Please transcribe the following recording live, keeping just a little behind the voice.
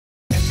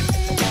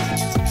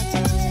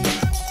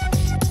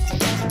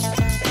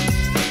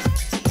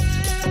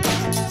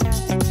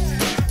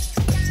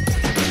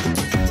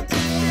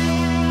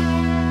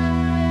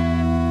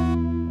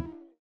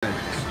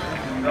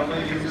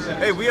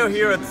are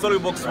here at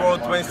SOLIDWORKS World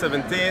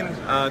 2017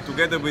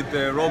 together with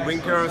Rob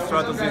Winker,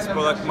 Stratasys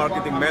Product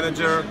Marketing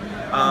Manager,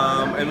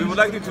 and we would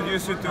like to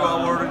introduce you to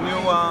our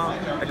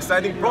new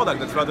exciting product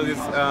that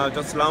Stratasys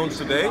just launched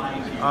today.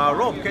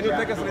 Rob, can you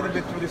take us a little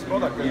bit through this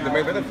product and the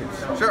main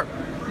benefits? Sure.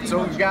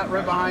 So we've got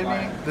right behind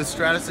me the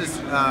Stratasys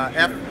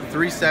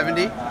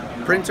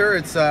F370 printer.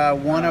 It's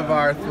one of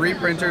our 3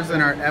 printers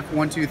in our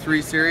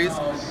F123 series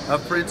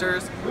of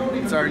printers.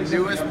 It's our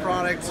newest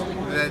product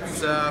that's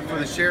for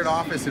the shared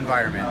office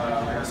environment.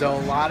 So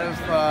a lot of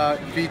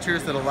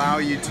features that allow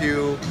you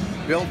to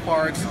build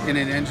parts in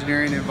an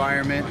engineering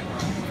environment.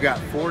 We've got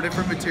 4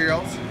 different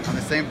materials on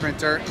the same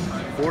printer,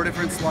 4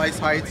 different slice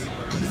heights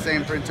on the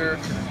same printer.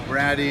 We're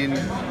adding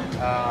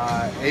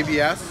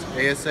ABS,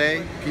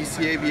 ASA,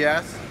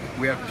 PC-ABS.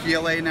 We have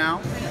PLA now.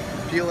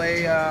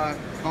 PLA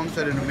comes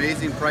at an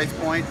amazing price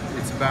point.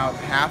 It's about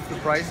half the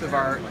price of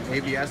our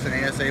ABS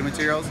and ASA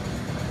materials.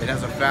 It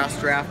has a fast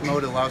draft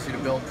mode. It allows you to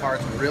build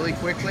parts really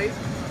quickly,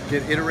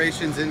 get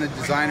iterations in the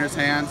designer's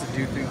hands, and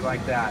do things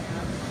like that.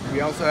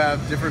 We also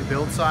have different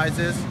build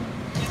sizes.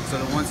 So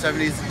the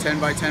 170 is 10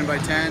 by 10 by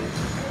 10,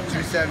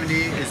 270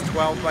 is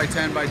 12 by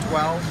 10 by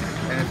 12,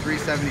 and the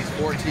 370 is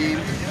 14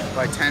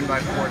 by 10 by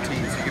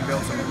 14. So you can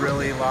build some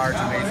really large,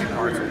 amazing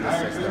parts with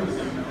this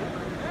system.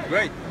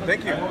 Great,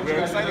 thank you.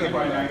 We're excited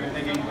about it.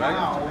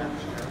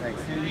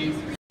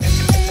 Thanks.